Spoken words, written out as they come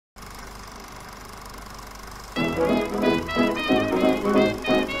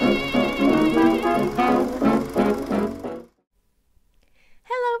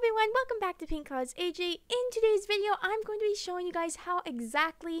Pink Clouds AJ. In today's video, I'm going to be showing you guys how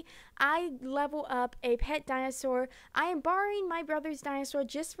exactly I level up a pet dinosaur. I am borrowing my brother's dinosaur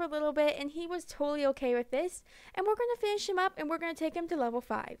just for a little bit, and he was totally okay with this. And we're going to finish him up, and we're going to take him to level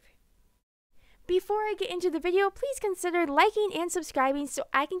 5. Before I get into the video, please consider liking and subscribing so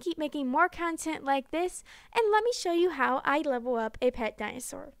I can keep making more content like this, and let me show you how I level up a pet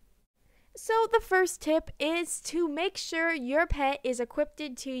dinosaur. So the first tip is to make sure your pet is equipped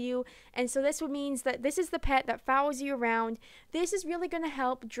to you, and so this means that this is the pet that follows you around. This is really going to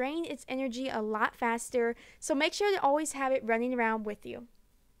help drain its energy a lot faster, so make sure to always have it running around with you.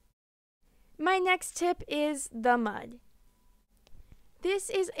 My next tip is the mud. This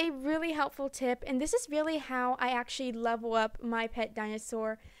is a really helpful tip, and this is really how I actually level up my pet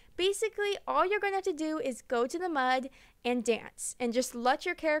dinosaur. Basically, all you're going to have to do is go to the mud and dance, and just let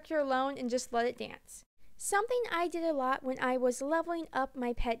your character alone and just let it dance. Something I did a lot when I was leveling up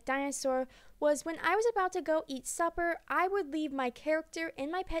my pet dinosaur was when I was about to go eat supper, I would leave my character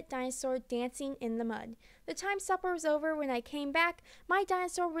and my pet dinosaur dancing in the mud. The time supper was over, when I came back, my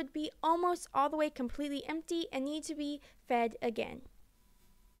dinosaur would be almost all the way completely empty and need to be fed again.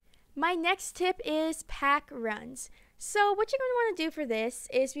 My next tip is pack runs. So what you're going to want to do for this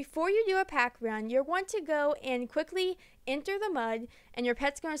is, before you do a pack run, you're going to go and quickly enter the mud, and your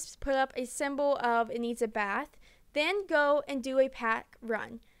pet's going to put up a symbol of it needs a bath. Then go and do a pack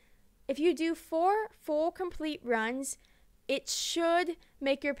run. If you do 4 full complete runs, it should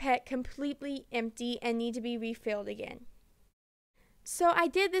make your pet completely empty and need to be refilled again. So I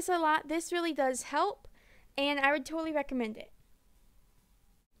did this a lot. This really does help, and I would totally recommend it.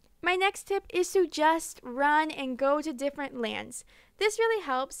 My next tip is to just run and go to different lands. This really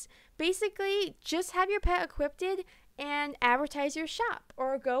helps. Basically, just have your pet equipped and advertise your shop,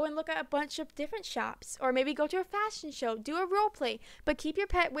 or go and look at a bunch of different shops, or maybe go to a fashion show, do a role play, but keep your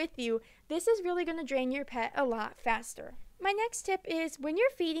pet with you. This is really going to drain your pet a lot faster. My next tip is, when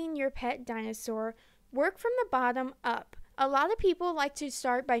you're feeding your pet dinosaur, work from the bottom up. A lot of people like to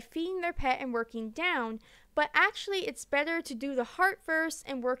start by feeding their pet and working down, but actually it's better to do the heart first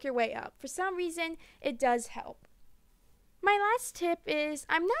and work your way up. For some reason, it does help. My last tip is,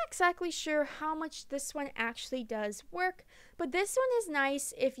 I'm not exactly sure how much this one actually does work, but this one is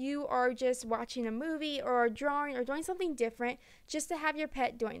nice if you are just watching a movie or drawing or doing something different, just to have your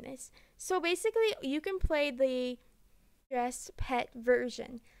pet doing this. So basically, you can play the dressed pet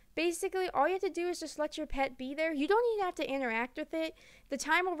version. Basically, all you have to do is just let your pet be there. You don't even have to interact with it. The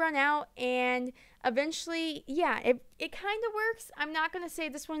time will run out, and eventually, yeah, it kind of works. I'm not going to say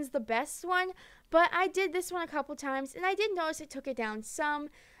this one's the best one, but I did this one a couple times, and I did notice it took it down some.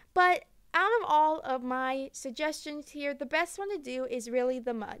 But out of all of my suggestions here, the best one to do is really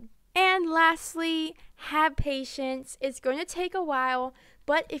the mud. And lastly, have patience. It's going to take a while,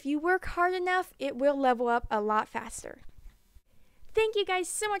 but if you work hard enough, it will level up a lot faster. Thank you guys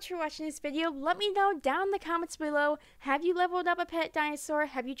so much for watching this video. Let me know down in the comments below, have you leveled up a pet dinosaur?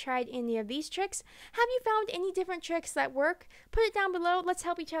 Have you tried any of these tricks? Have you found any different tricks that work? Put it down below. Let's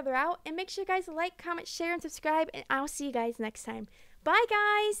help each other out. And make sure you guys like, comment, share, and subscribe. And I'll see you guys next time. Bye,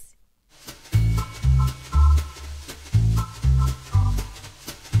 guys!